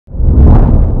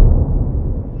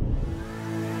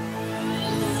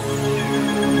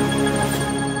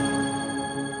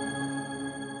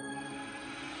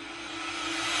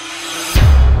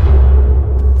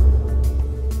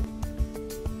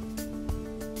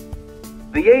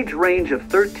The age range of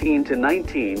 13 to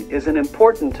 19 is an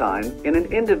important time in an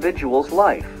individual's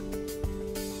life.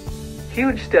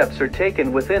 Huge steps are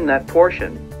taken within that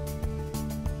portion.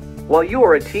 While you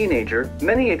are a teenager,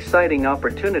 many exciting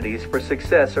opportunities for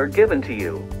success are given to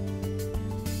you.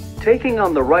 Taking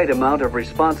on the right amount of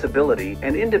responsibility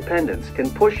and independence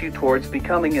can push you towards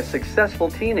becoming a successful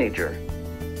teenager.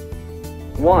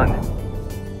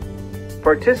 1.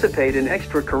 Participate in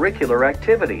extracurricular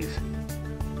activities.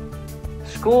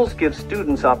 Schools give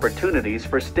students opportunities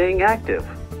for staying active.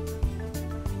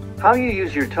 How you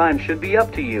use your time should be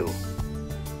up to you.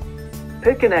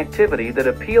 Pick an activity that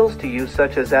appeals to you,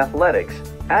 such as athletics,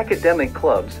 academic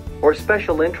clubs, or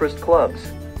special interest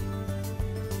clubs.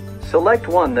 Select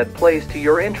one that plays to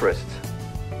your interests.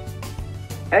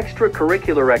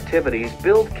 Extracurricular activities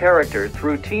build character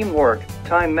through teamwork,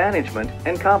 time management,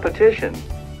 and competition.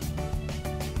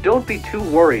 Don't be too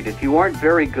worried if you aren't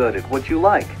very good at what you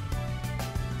like.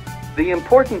 The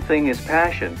important thing is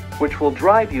passion, which will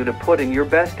drive you to put in your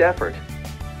best effort.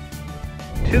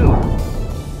 2.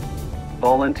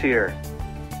 Volunteer.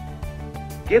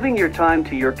 Giving your time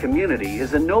to your community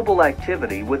is a noble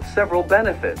activity with several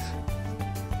benefits.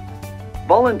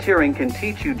 Volunteering can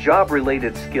teach you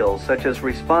job-related skills such as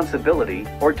responsibility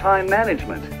or time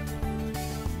management.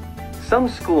 Some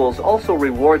schools also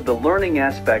reward the learning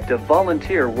aspect of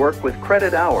volunteer work with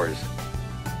credit hours.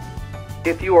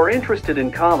 If you are interested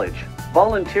in college,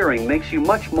 volunteering makes you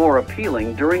much more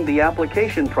appealing during the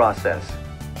application process.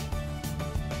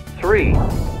 3.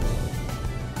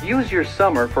 Use your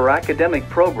summer for academic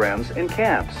programs and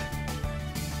camps.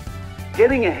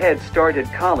 Getting a head start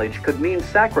at college could mean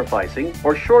sacrificing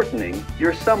or shortening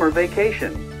your summer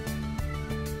vacation.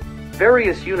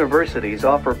 Various universities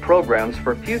offer programs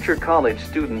for future college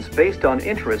students based on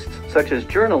interests such as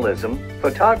journalism,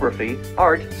 photography,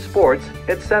 art, sports,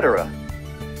 etc.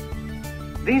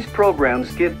 These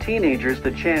programs give teenagers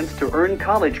the chance to earn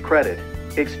college credit,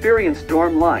 experience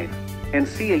dorm life, and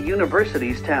see a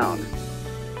university's town.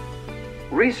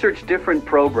 Research different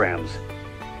programs.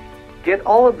 Get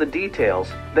all of the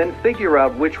details, then figure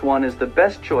out which one is the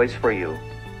best choice for you.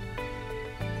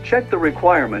 Check the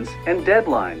requirements and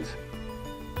deadlines.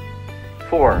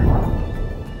 4.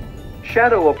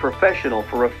 Shadow a professional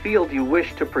for a field you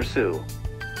wish to pursue.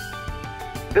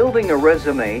 Building a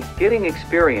resume, getting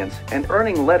experience, and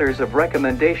earning letters of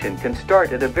recommendation can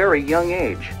start at a very young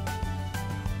age.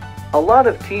 A lot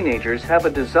of teenagers have a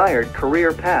desired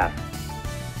career path.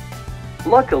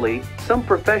 Luckily, some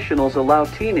professionals allow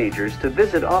teenagers to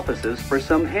visit offices for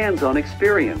some hands-on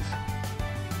experience.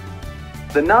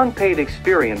 The non-paid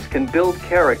experience can build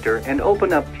character and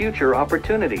open up future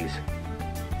opportunities.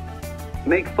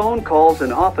 Make phone calls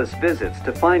and office visits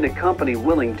to find a company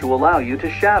willing to allow you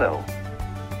to shadow.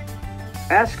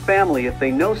 Ask family if they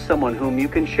know someone whom you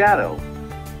can shadow.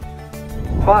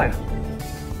 5.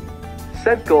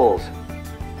 Set goals.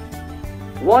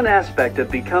 One aspect of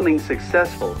becoming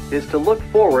successful is to look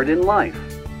forward in life.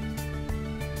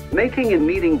 Making and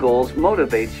meeting goals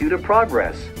motivates you to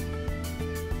progress.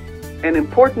 An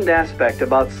important aspect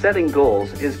about setting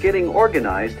goals is getting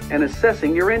organized and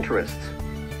assessing your interests.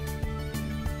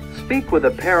 Speak with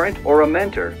a parent or a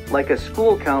mentor, like a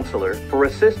school counselor, for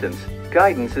assistance.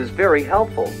 Guidance is very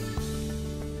helpful.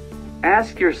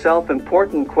 Ask yourself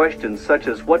important questions such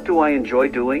as, what do I enjoy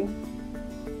doing?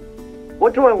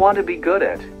 What do I want to be good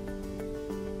at?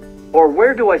 Or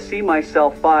where do I see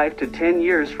myself 5 to 10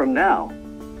 years from now?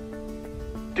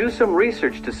 Do some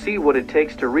research to see what it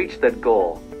takes to reach that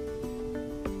goal.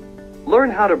 Learn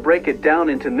how to break it down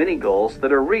into mini goals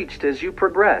that are reached as you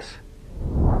progress.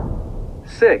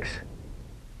 6.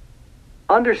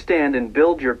 Understand and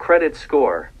build your credit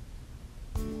score.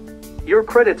 Your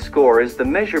credit score is the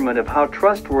measurement of how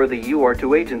trustworthy you are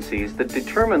to agencies that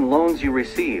determine loans you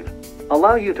receive,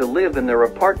 allow you to live in their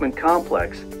apartment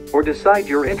complex, or decide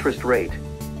your interest rate.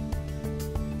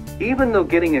 Even though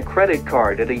getting a credit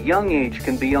card at a young age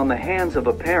can be on the hands of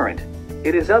a parent,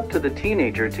 it is up to the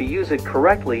teenager to use it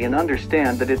correctly and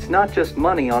understand that it's not just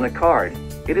money on a card,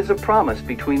 it is a promise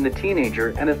between the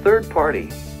teenager and a third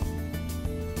party.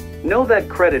 Know that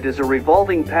credit is a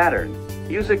revolving pattern.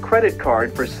 Use a credit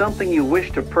card for something you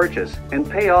wish to purchase and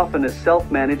pay off in a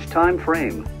self-managed time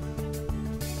frame.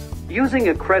 Using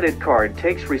a credit card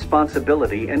takes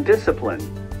responsibility and discipline.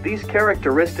 These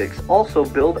characteristics also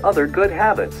build other good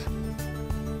habits.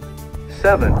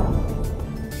 7.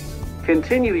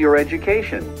 Continue your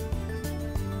education.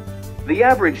 The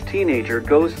average teenager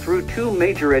goes through 2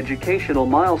 major educational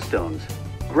milestones: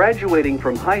 graduating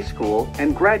from high school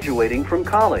and graduating from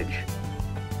college.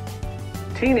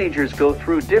 Teenagers go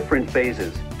through different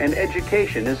phases, and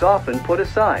education is often put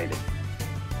aside.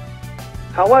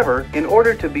 However, in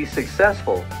order to be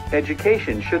successful,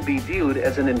 education should be viewed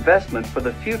as an investment for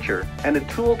the future and a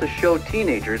tool to show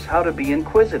teenagers how to be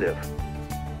inquisitive.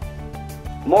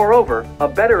 Moreover, a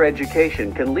better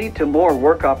education can lead to more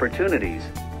work opportunities,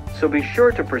 so be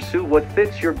sure to pursue what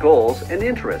fits your goals and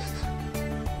interests.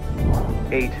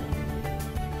 8.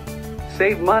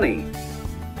 Save money.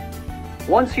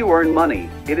 Once you earn money,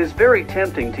 it is very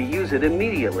tempting to use it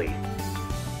immediately.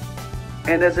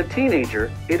 And as a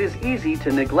teenager, it is easy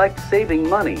to neglect saving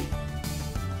money.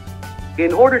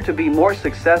 In order to be more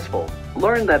successful,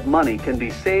 learn that money can be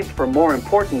saved for more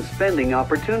important spending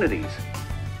opportunities.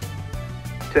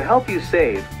 To help you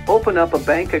save, open up a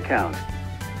bank account.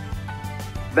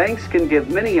 Banks can give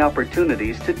many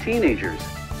opportunities to teenagers.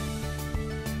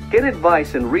 Get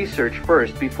advice and research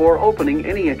first before opening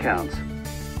any accounts.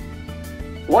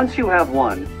 Once you have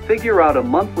one, figure out a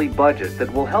monthly budget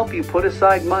that will help you put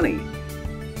aside money.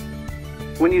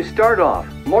 When you start off,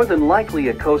 more than likely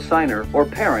a co-signer or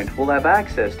parent will have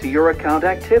access to your account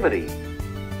activity.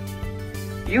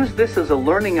 Use this as a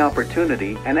learning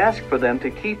opportunity and ask for them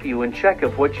to keep you in check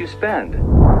of what you spend.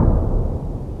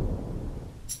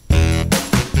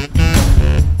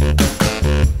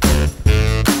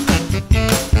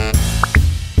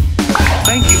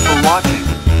 Thank you for watching.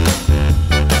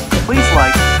 Please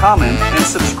like, comment, and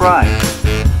subscribe.